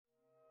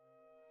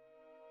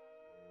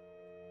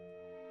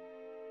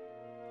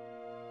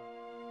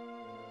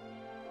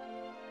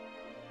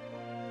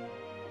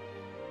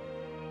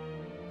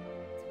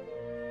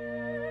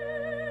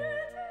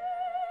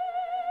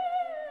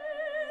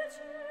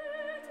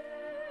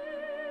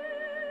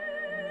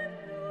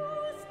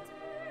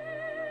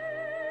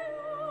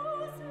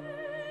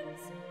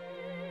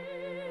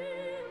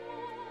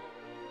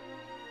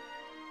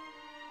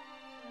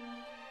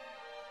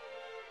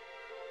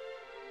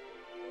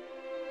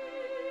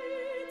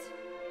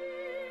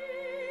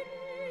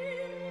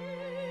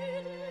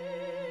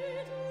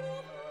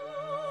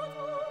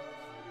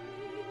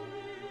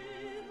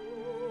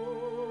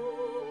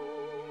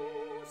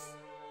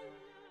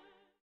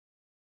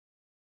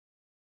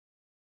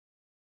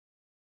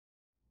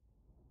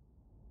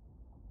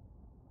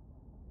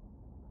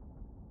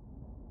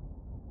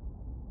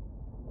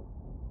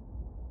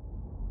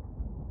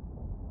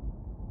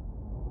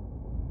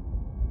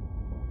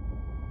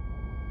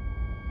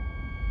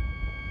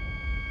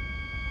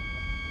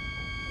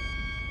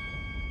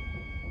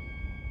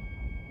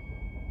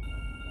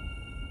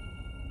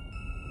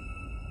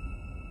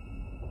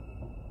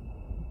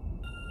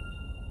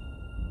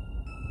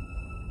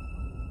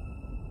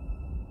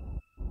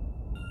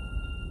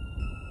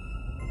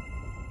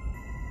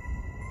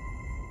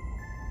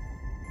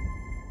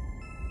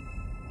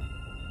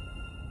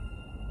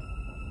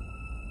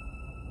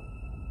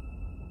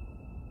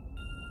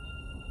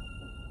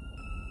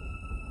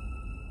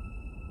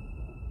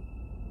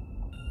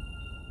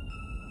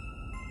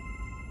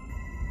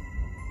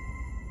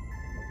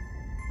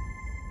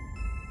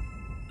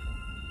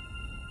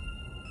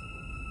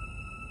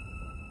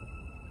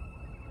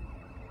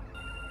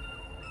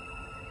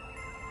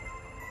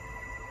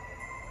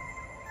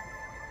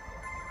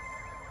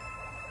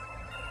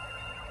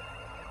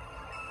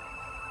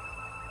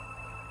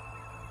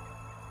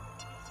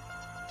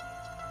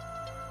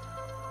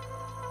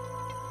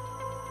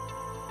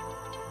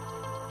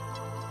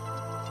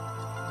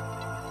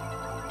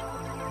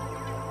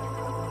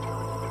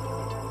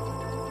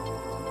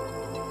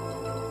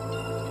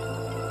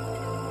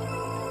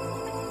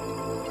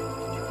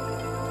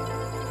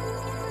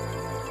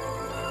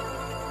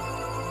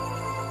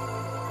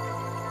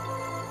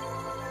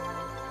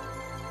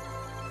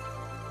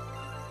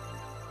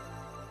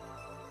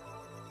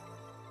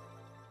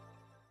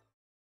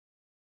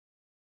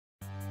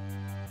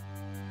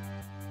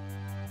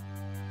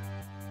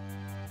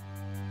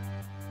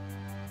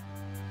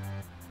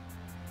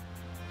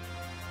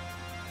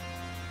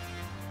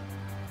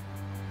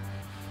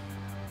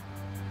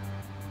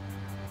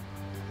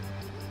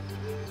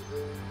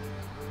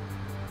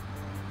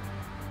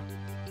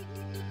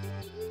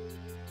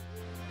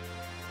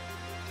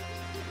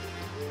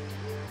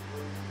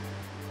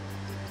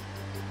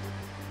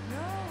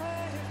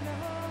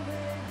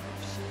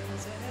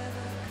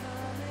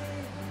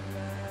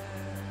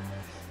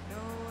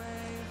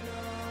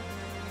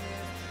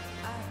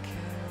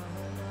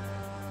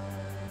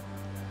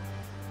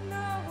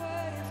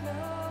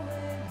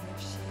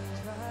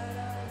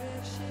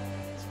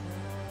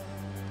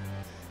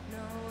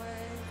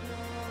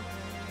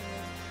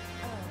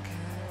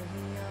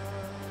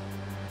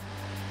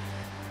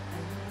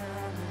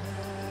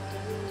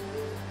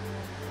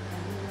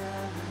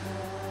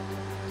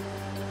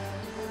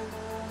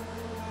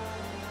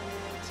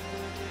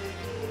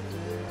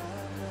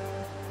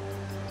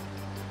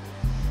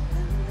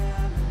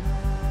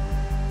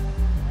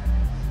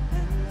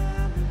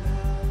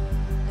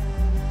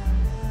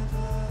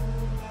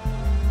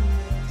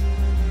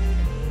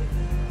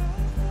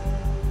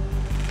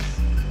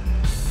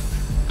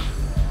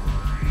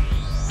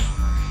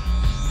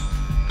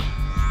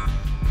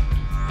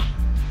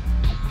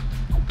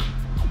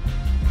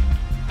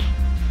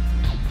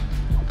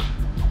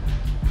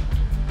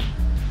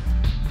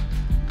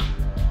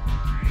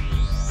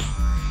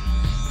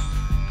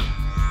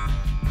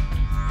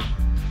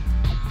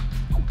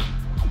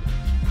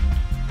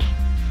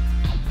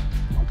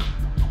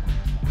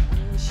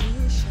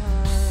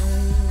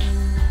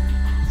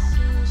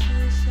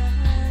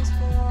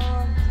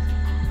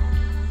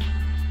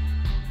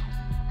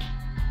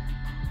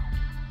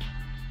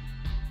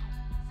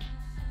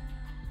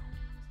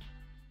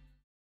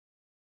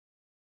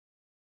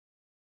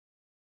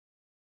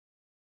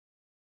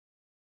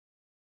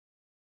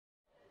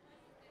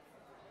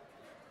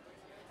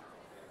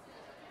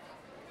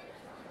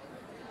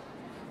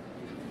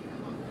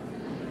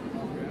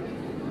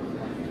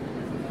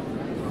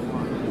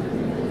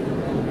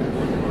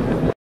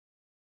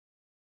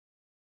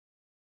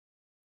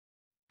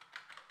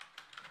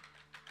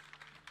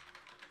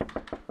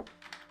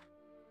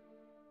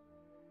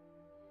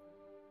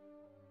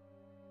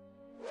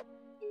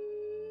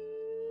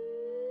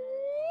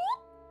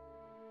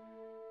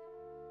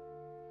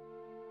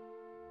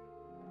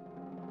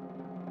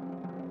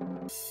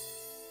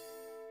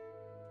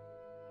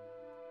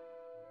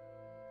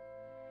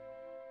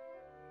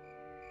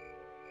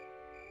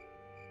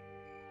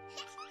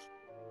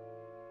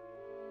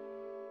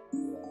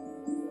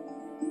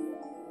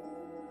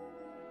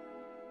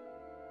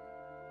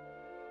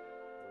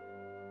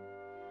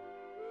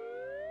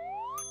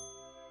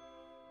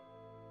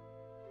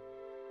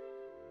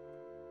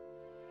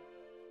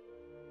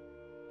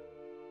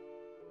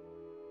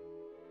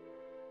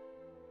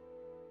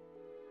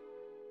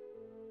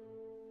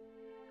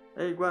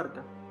Ehi,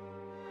 guarda,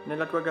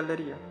 nella tua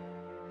galleria.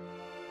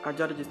 Ha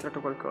già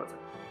registrato qualcosa.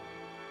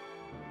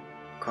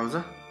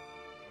 Cosa?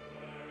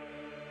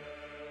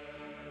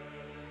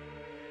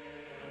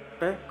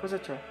 Beh, cosa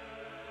c'è?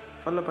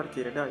 Fallo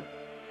partire, dai.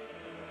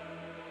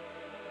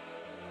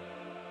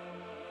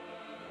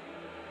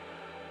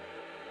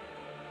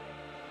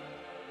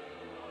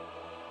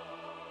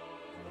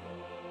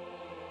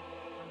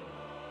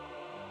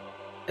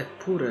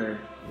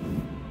 Eppure,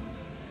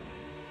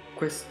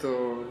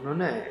 questo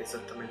non è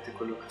esattamente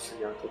quello che ho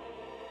sognato.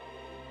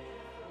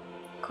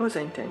 Cosa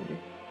intendi?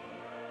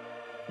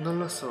 Non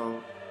lo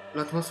so,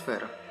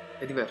 l'atmosfera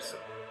è diversa.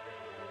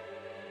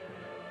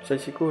 Sei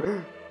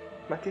sicuro?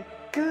 Ma che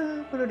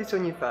cavolo di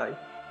sogni fai?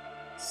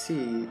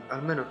 Sì,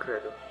 almeno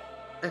credo.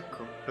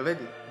 Ecco, lo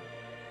vedi?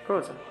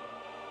 Cosa?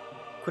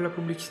 Quella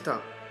pubblicità.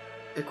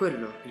 È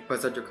quello il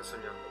paesaggio che ho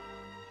sognato.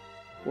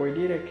 Vuoi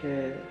dire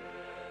che...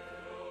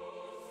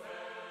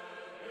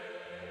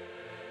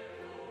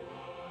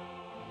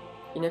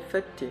 In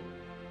effetti,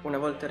 una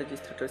volta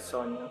registrato il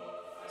sogno,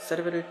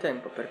 serve del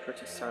tempo per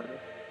processarlo.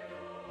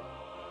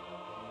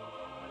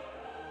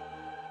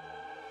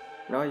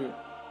 Noi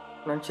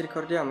non ci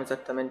ricordiamo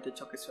esattamente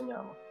ciò che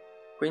sogniamo,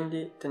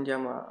 quindi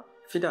tendiamo a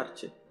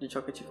fidarci di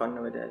ciò che ci fanno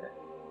vedere.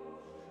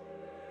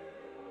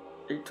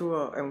 Il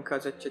tuo è un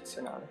caso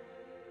eccezionale.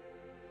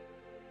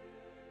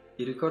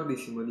 I ricordi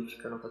si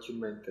modificano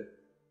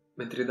facilmente,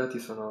 mentre i dati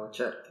sono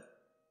certi,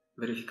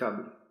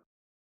 verificabili.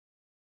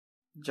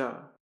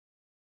 Già,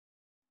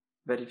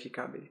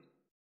 verificabili.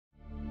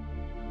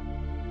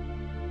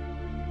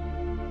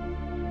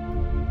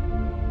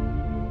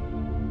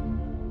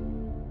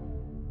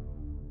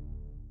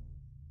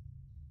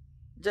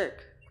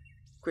 Jack,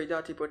 quei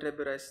dati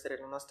potrebbero essere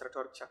la nostra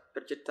torcia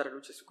per gettare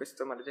luce su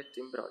questo maledetto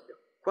imbroglio.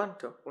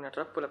 Quanto una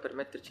trappola per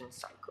metterci in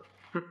sacco.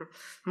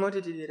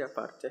 Modi di dire a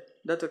parte,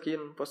 dato che io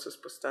non posso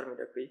spostarmi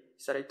da qui,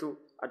 sarai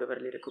tu a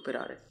doverli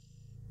recuperare.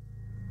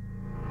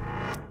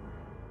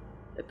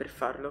 E per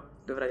farlo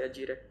dovrai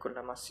agire con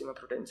la massima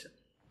prudenza.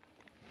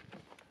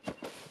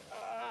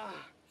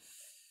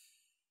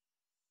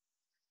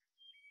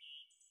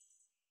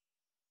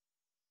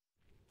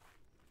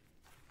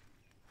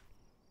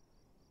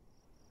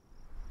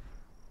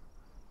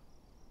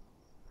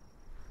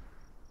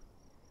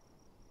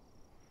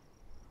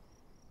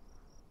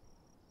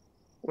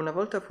 Una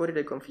volta fuori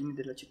dai confini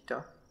della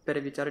città, per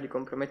evitare di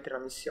compromettere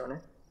la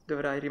missione,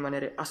 dovrai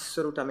rimanere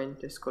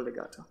assolutamente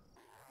scollegato.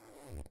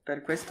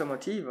 Per questo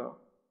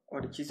motivo ho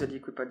deciso di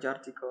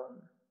equipaggiarti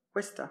con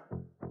questa.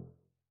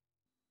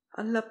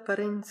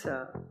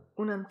 All'apparenza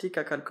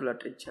un'antica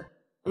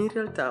calcolatrice. In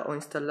realtà ho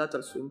installato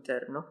al suo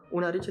interno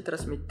una rete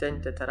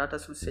trasmittente tarata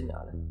sul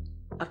segnale.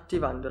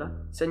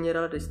 Attivandola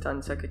segnerà la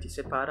distanza che ti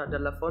separa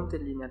dalla fonte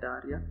in linea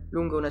d'aria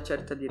lungo una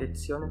certa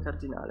direzione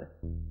cardinale.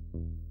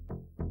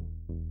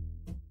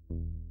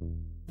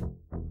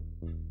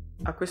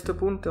 A questo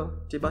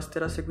punto ti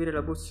basterà seguire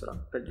la bussola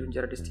per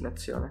giungere a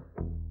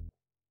destinazione.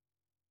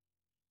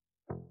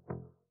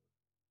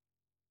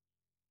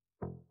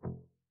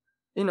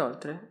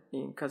 Inoltre,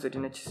 in caso di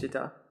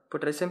necessità,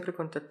 potrai sempre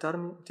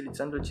contattarmi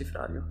utilizzando il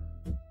cifrario.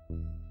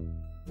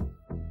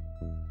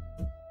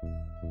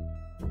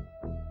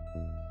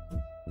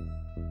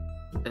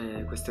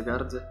 E queste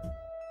garze?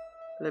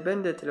 Le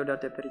bende te le ho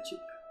date per i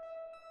chip.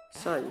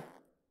 Sai,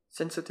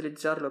 senza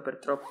utilizzarlo per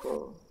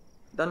troppo,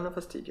 danno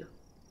fastidio.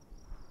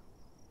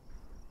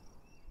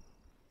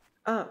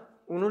 Ah,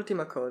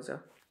 un'ultima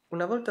cosa.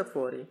 Una volta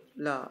fuori,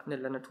 là,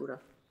 nella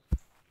natura,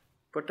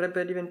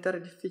 potrebbe diventare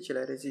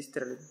difficile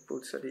resistere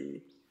all'impulso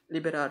di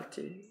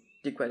liberarti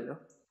di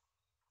quello.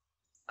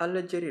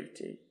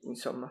 Alleggerirti,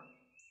 insomma.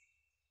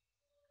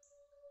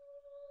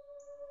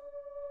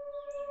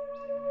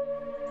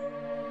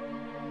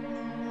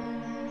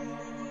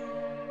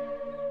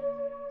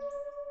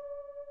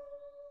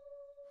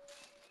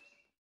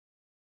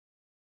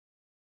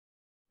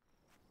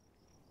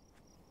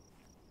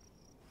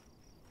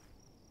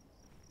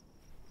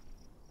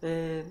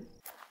 E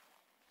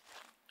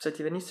se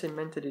ti venisse in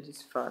mente di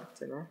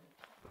disfartene,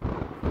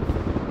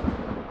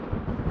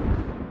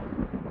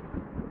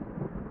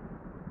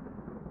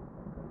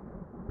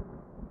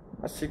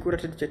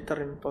 assicurati di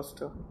gettarlo in un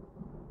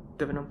posto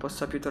dove non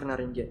possa più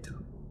tornare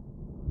indietro.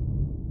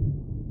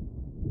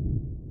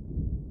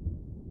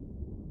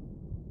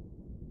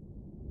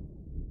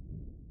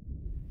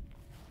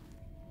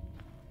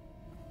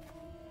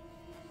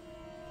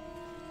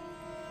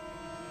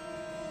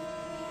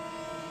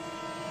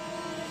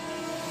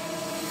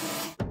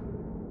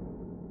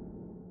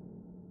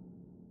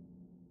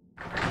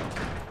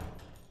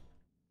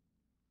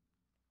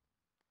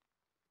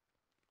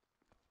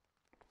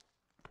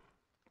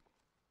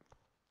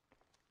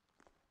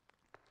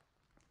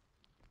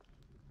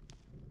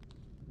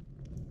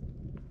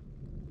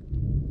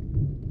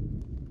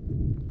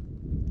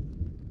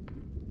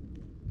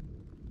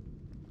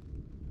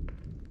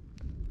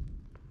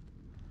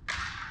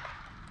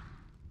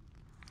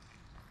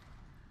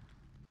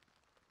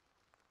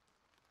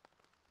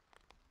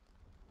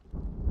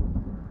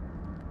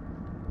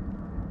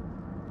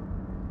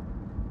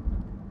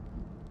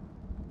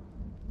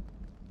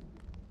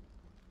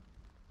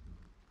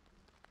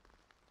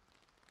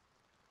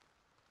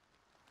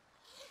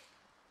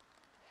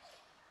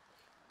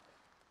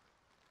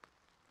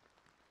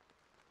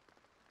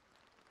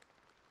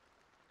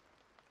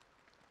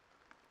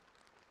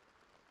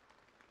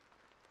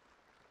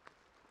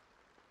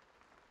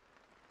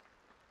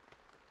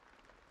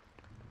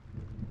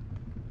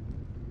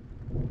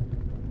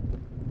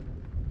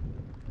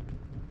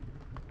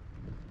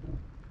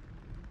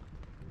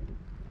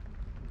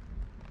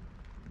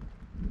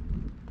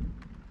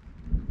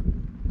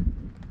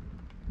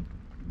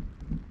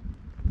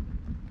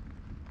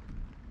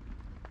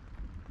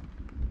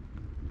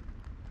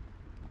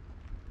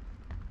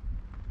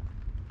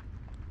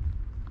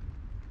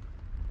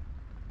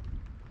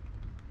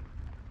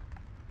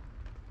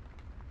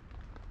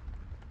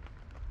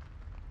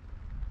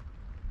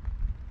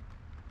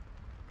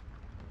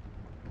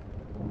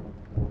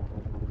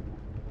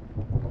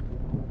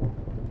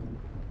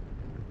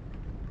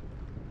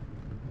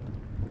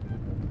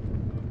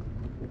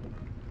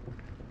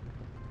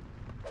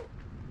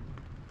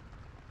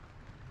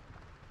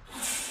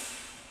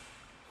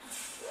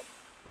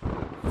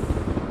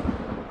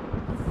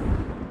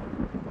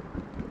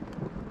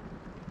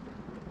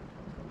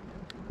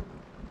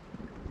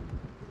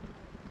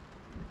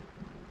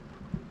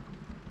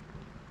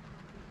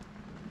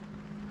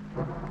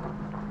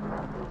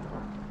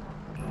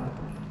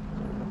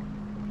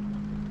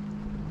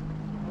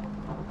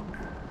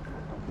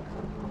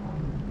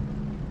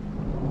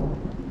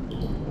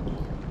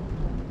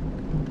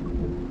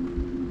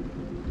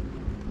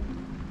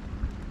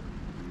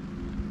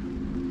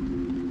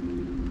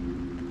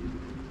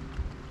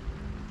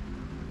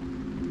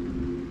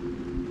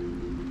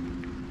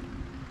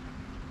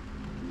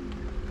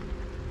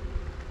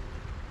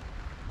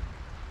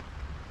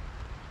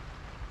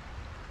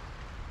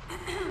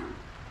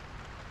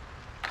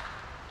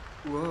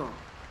 Wow.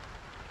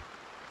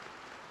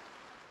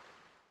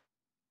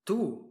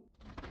 Tu?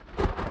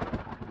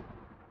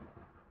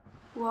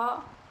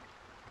 Wow,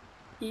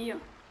 io?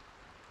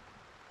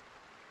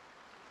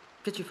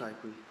 Che ci fai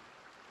qui?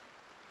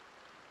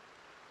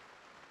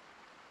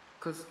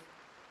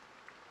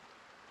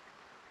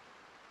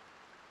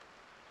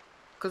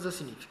 Cosa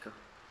significa?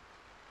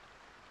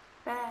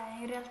 Beh,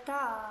 in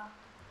realtà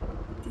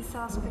ti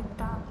stavo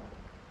aspettando.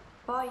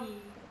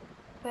 Poi,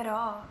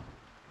 però,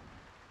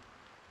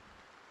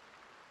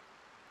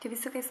 ti ho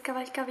visto che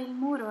scavalcavi il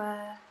muro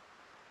e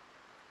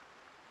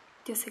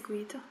ti ho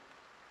seguito.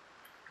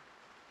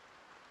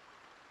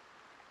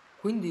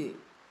 Quindi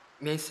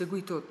mi hai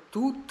seguito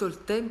tutto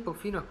il tempo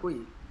fino a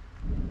qui?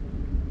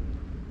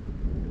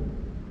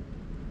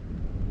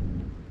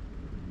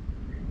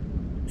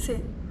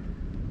 Sì.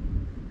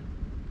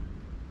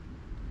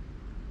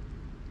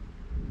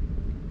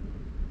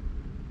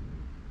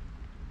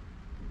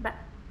 Beh,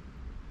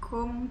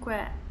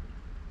 comunque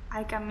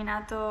hai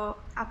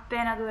camminato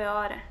appena 2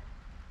 ore.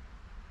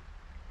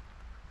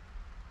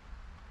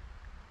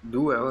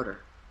 2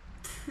 ore?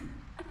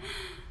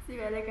 Si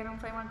vede che non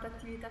fai molta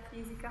attività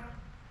fisica.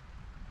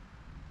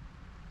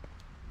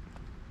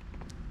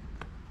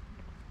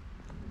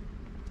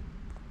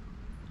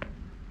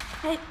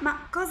 Ehi,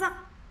 ma cosa?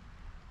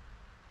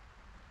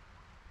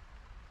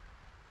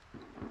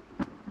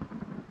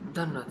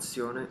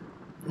 Dannazione,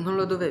 non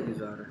lo dovevi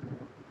usare.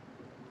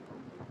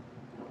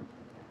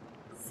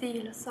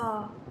 Sì, lo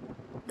so,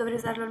 dovrei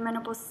usarlo il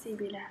meno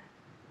possibile.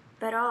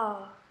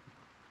 Però,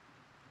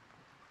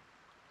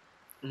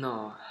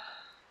 No,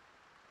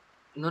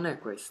 non è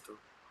questo.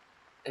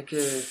 È che...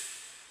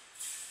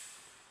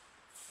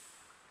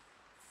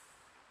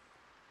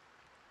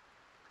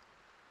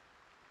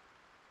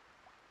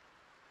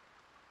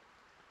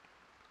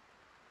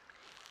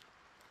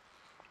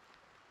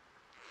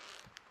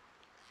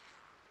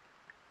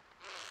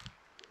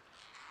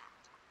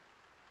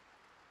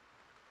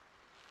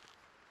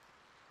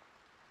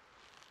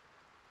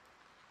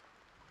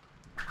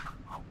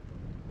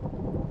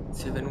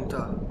 sei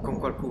venuta con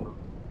qualcuno.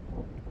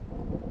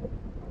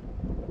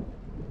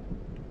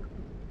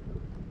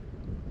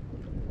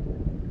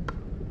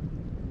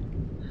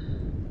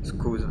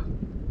 Scusa.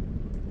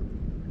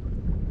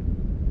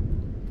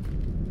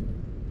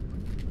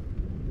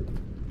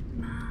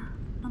 ma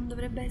non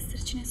dovrebbe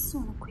esserci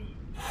nessuno qui.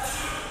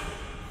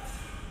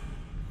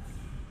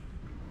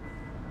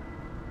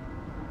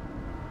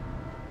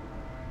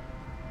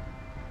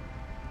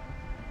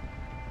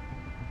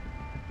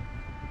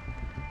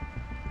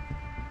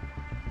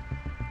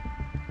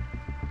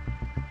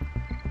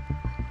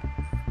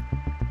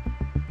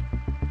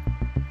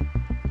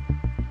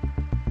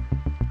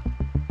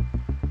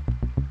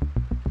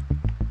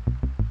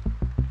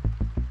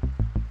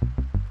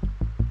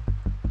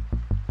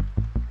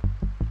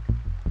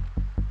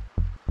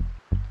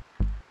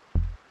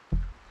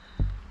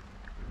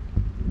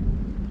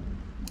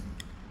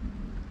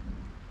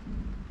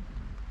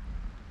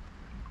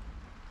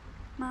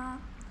 Ma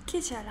chi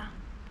c'è là?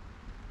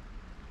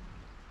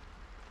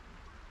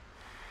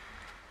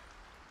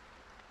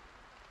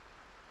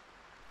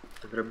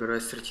 Dovrebbero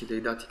esserci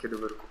dei dati che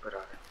devo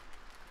recuperare.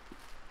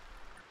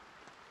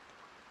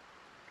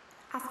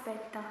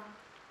 Aspetta.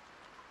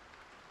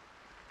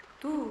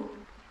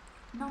 Tu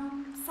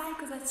non sai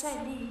cosa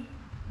c'è lì?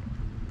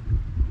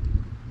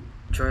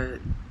 Cioè,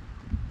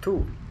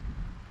 tu,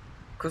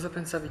 cosa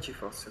pensavi ci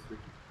fosse qui?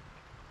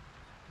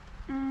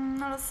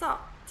 Non lo so,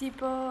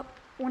 tipo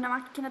una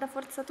macchina da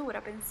forzatura,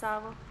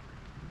 pensavo.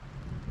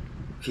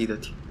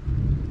 Fidati.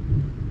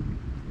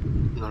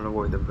 Non lo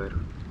vuoi davvero.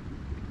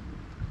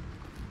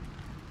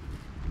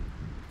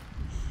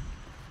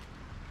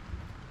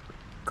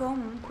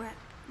 Comunque,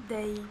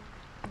 dei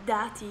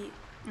dati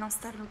non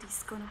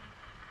starnutiscono.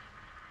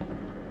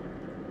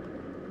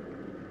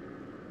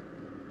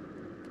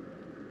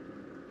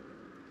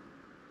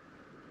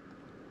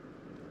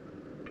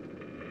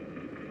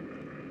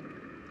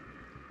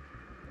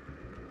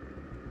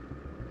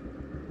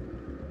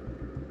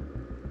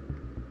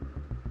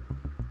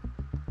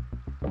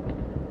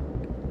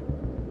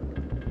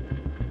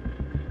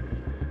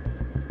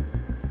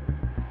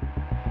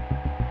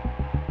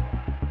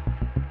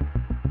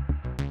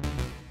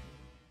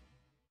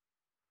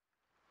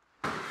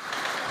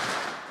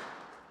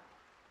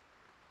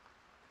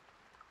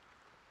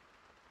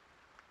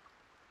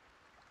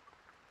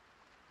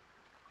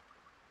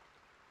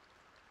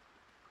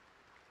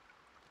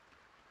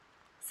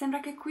 Sembra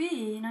che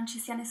qui non ci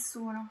sia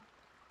nessuno.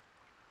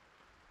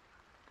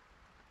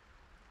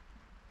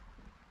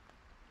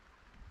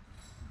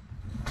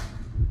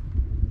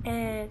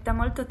 È da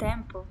molto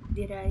tempo,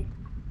 direi.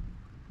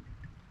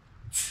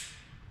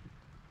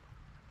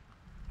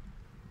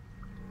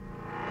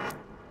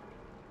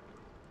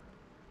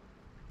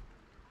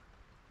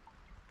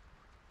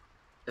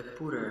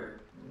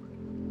 Eppure...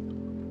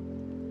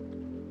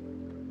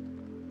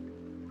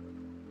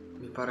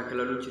 mi pare che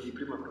la luce di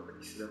prima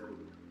provenisse da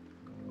qui.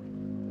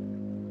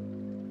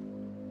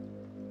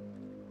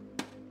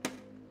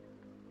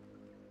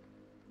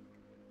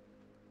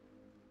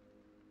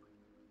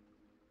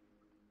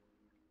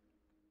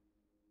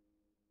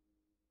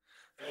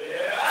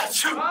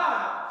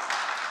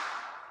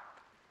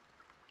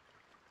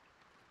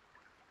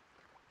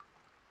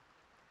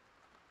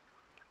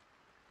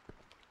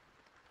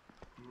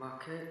 Ma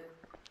che...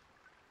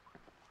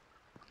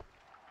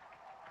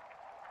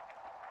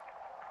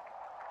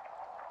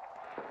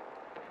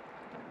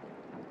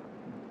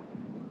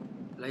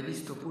 L'hai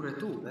visto pure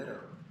tu,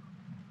 vero?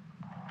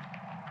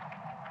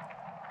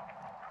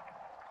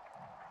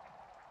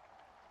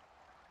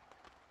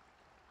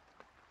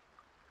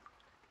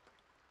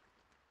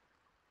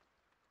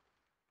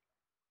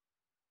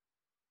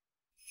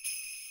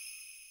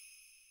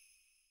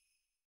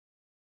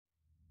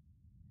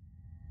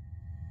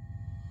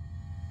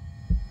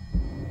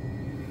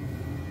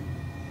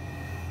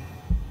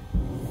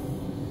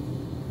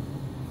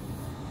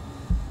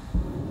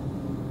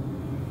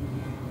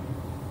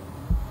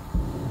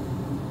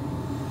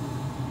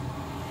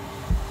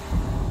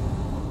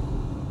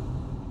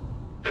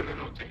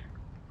 Benvenuti,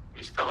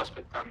 vi stavo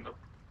aspettando.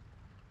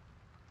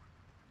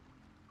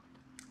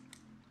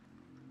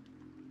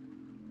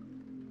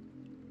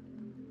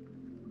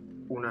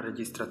 Una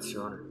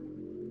registrazione.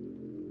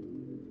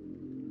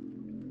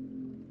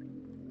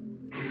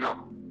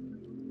 No,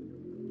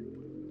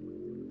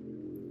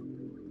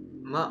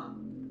 Ma...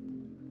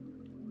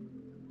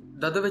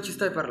 Da dove ci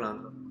stai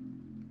parlando?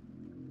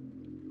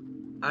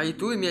 Hai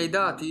tu i miei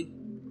dati?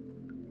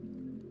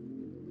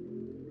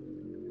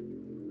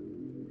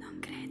 Non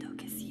credo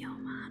che sia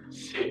umano.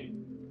 sì,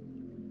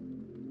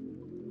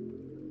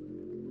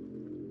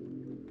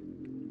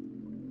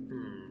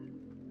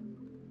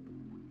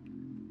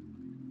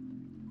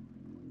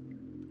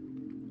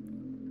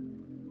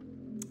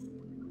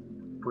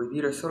 Puoi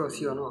dire solo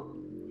sì o no?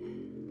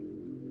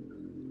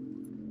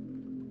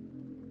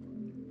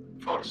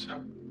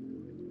 forse.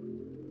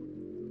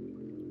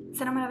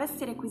 Se non me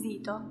l'avessi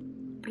requisito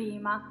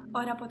prima,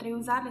 ora potrei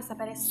usarlo e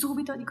sapere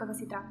subito di cosa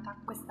si tratta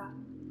questa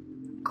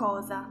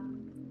cosa.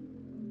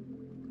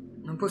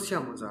 Non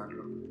possiamo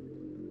usarlo.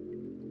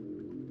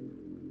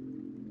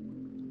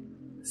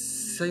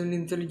 Sei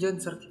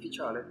un'intelligenza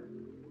artificiale?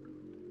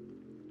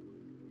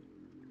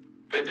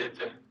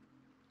 Vedete,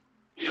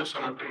 io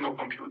sono il primo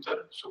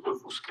computer su cui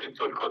fu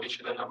scritto il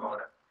codice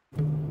dell'amore.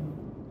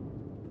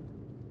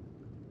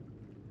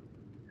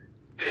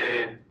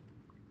 E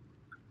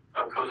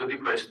a causa di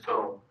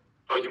questo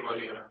voglio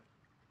morire.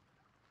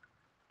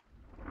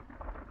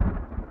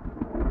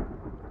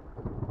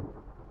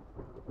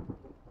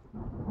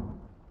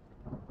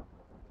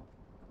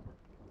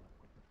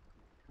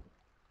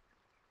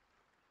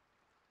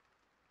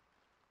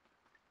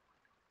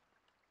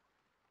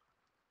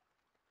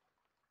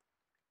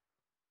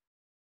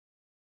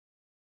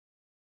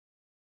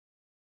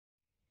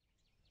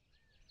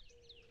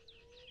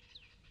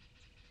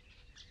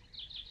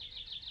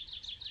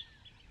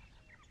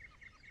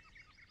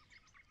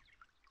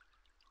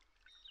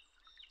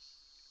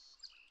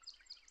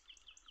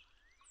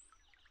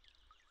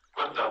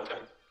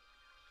 Guardate,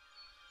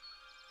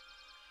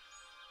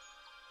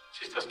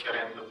 si sta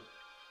schiarendo.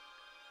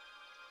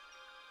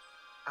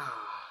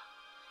 Ah.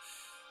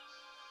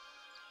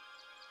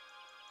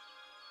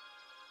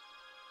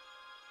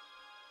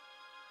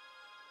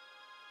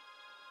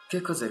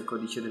 Che cos'è il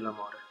codice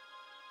dell'amore?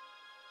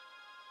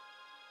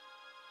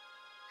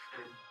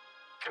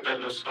 Che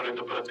bello il sole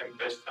dopo la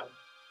tempesta.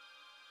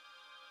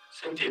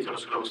 Sentitelo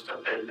sulla vostra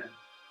pelle.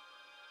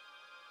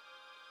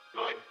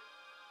 Voi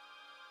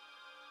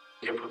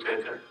che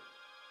potete,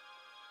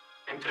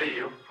 mentre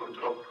io,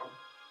 purtroppo,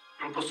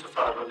 non posso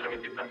farlo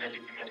tramite i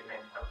pannelli che mi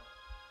alimentano.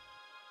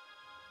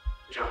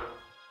 Già,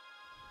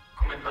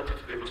 come il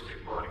battito dei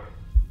vostri cuori.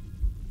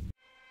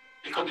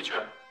 Il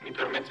codice mi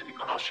permette di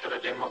conoscere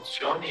le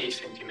emozioni e i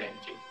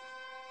sentimenti.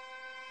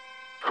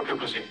 Proprio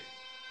così,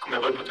 come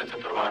voi potete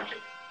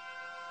provarli.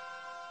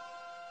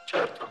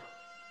 Certo,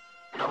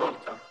 una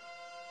volta,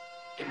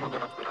 in modo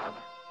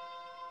naturale,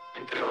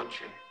 mentre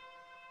oggi,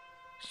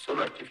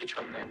 solo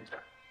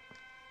artificialmente.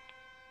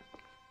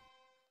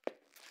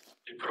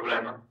 Il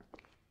problema?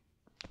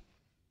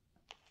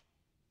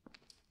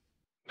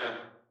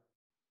 Beh,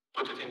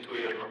 potete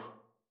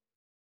intuirlo.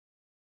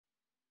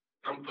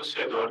 Non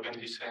possiedo organi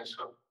di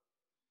senso.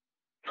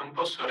 Non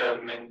posso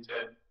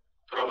realmente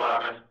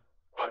provare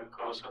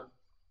qualcosa.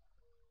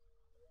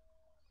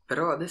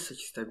 Però adesso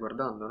ci stai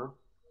guardando, no?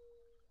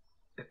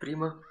 E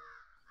prima?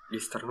 Gli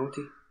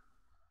starnuti?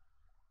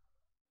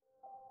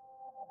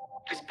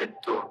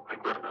 Rispetto al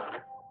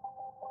guardare,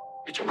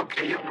 diciamo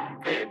che io non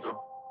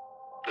vedo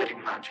per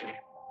immagini,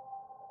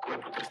 come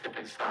potreste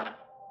pensare,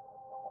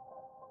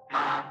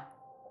 ma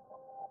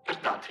per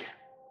dati.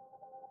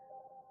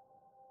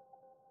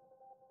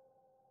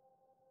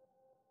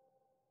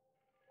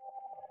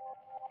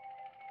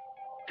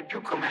 È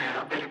più come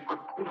avere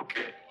qualcuno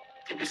che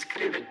ti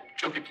descrive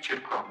ciò che ti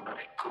circonda,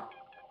 ecco.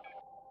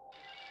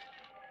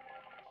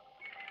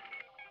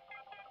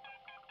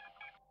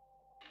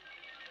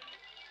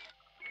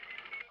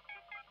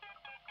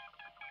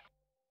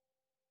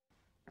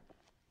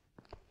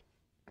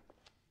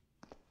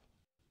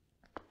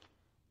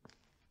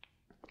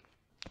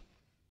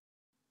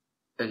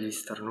 E gli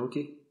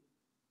starnuti?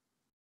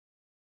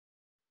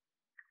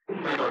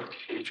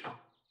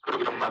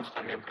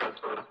 al mio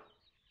operatore.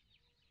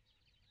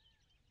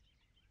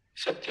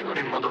 Si attivano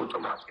in modo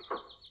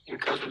automatico in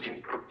caso di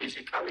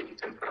improvvisi cali di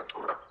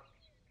temperatura.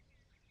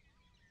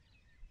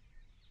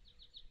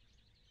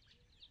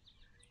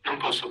 Non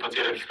posso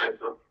patire il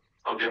freddo,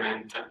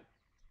 ovviamente.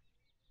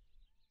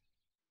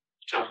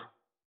 Già,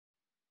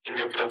 il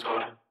mio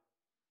operatore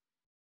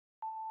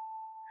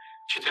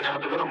ci teneva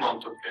davvero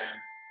molto che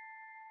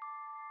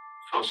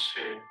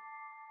fossi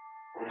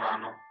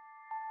umano.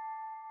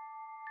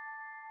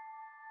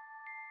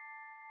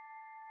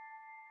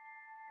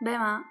 Beh,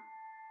 ma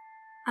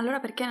allora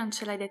perché non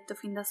ce l'hai detto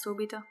fin da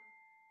subito?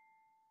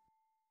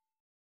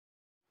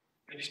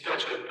 Mi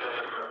dispiace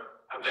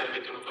per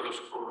avervi tenuto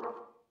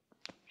all'oscuro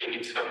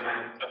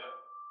inizialmente,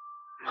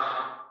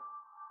 ma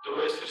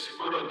dovevo essere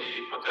sicuro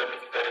di potermi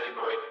fidare di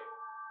voi.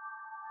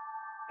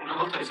 Una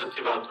volta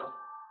disattivato,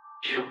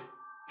 io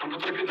non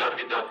potrei più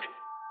darvi dati,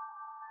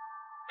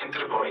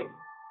 mentre voi,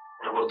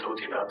 una volta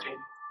avuti i dati,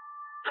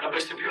 non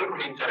avreste più alcun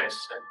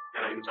interesse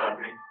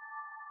nell'aiutarmi.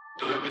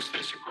 Dovevo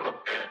essere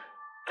sicuro che,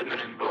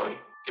 almeno in voi,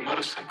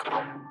 dimorasse ancora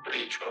un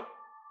briciolo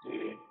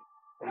di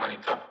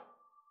umanità.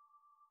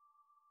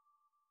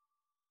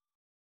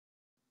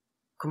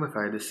 Come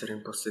fai ad essere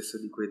in possesso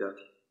di quei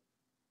dati?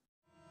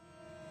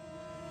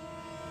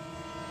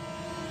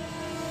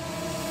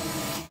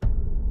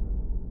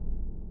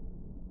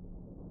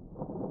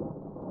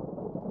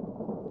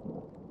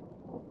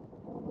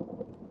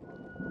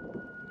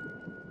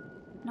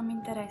 Non mi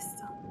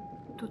interessa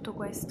tutto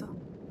questo.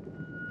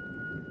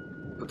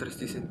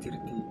 Potresti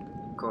sentirti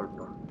in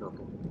colpa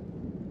dopo.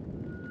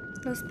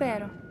 Lo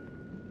spero,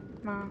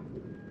 ma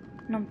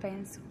non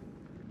penso.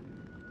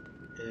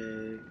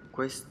 E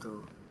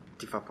questo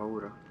ti fa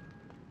paura?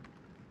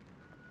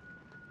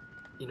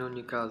 In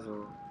ogni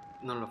caso,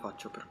 non lo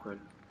faccio per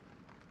quello.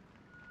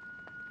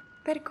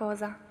 Per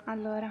cosa,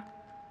 allora?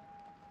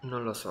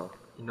 Non lo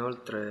so.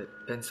 Inoltre,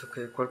 penso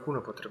che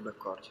qualcuno potrebbe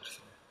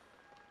accorgersene.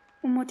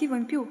 Un motivo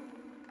in più?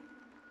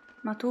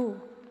 Ma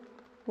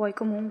tu vuoi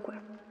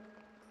comunque.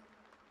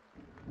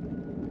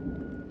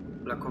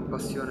 La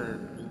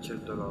compassione vince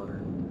il dolore.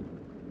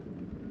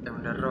 È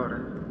un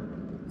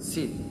errore?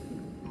 Sì,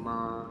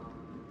 ma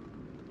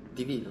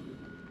divino.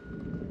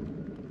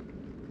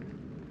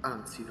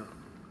 Anzi, no.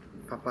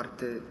 Fa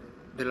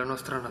parte della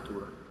nostra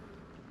natura.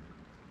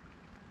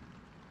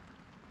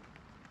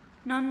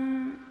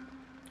 Non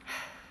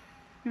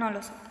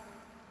lo so.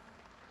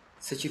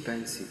 Se ci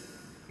pensi,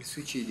 il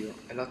suicidio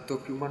è l'atto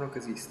più umano che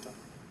esista.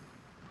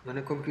 Non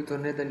è compiuto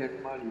né dagli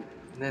animali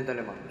né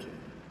dalle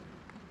macchine.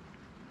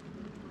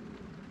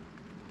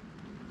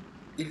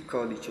 Il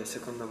codice,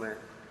 secondo me,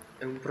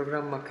 è un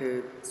programma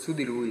che su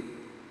di lui,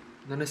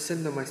 non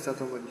essendo mai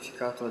stato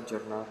modificato o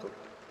aggiornato,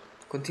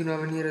 continua a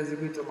venire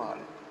eseguito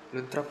male, lo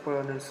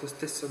intrappola nel suo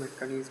stesso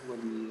meccanismo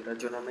di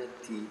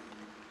ragionamenti.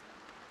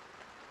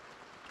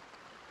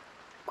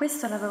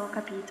 Questo l'avevo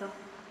capito,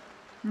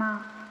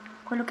 ma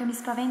quello che mi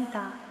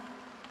spaventa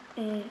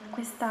è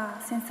questa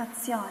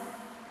sensazione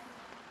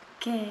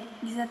che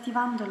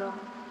disattivandolo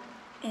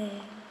è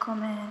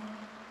come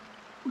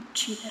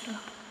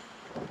ucciderlo.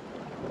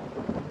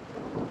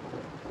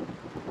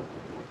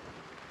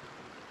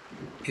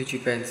 Più ci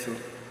penso,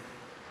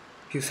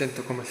 più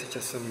sento come se ci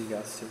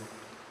assomigliassimo,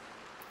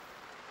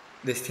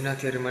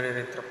 destinati a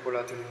rimanere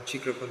intrappolati in un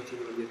ciclo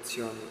continuo di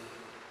azioni,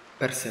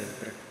 per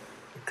sempre,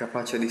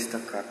 incapaci di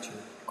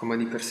staccarcene, come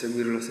di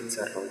perseguirlo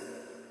senza errori.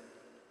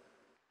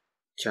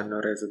 Ci hanno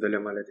reso delle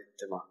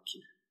maledette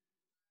macchine.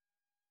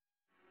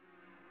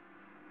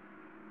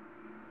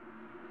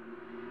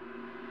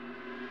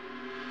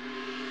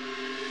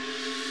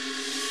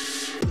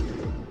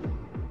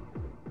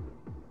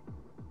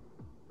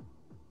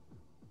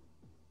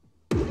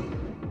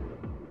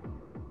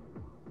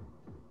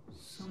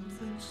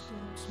 Something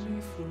stops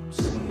me from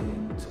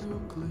seeing too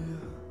clear.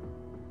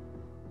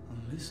 A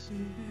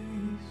misty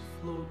haze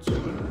floats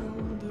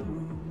around the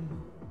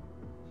room.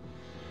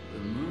 The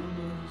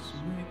murmurs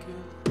make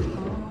it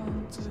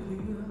hard to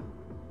hear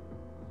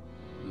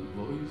the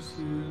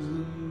voices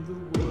and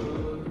the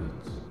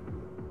words.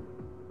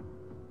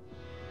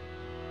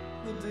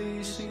 The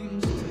day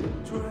seems to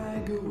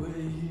drag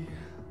away.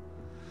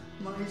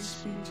 My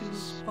speech is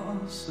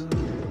sparse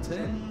and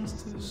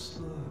tends to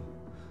slur.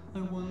 I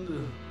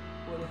wonder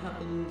what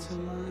happened to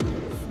my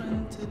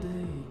friend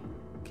today?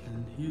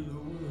 Can't hear the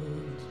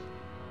words.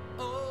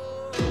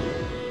 Oh,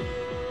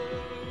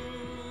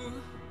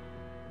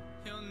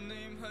 your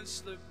name has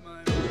slipped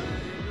my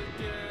mind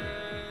again.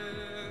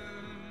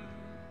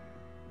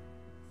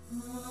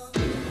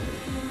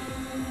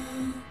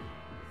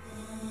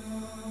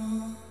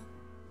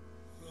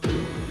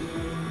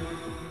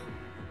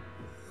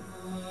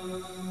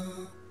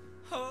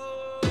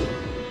 Oh,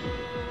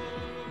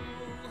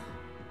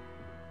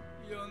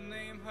 your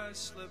name has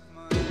slipped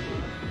my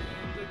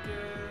mind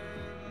again.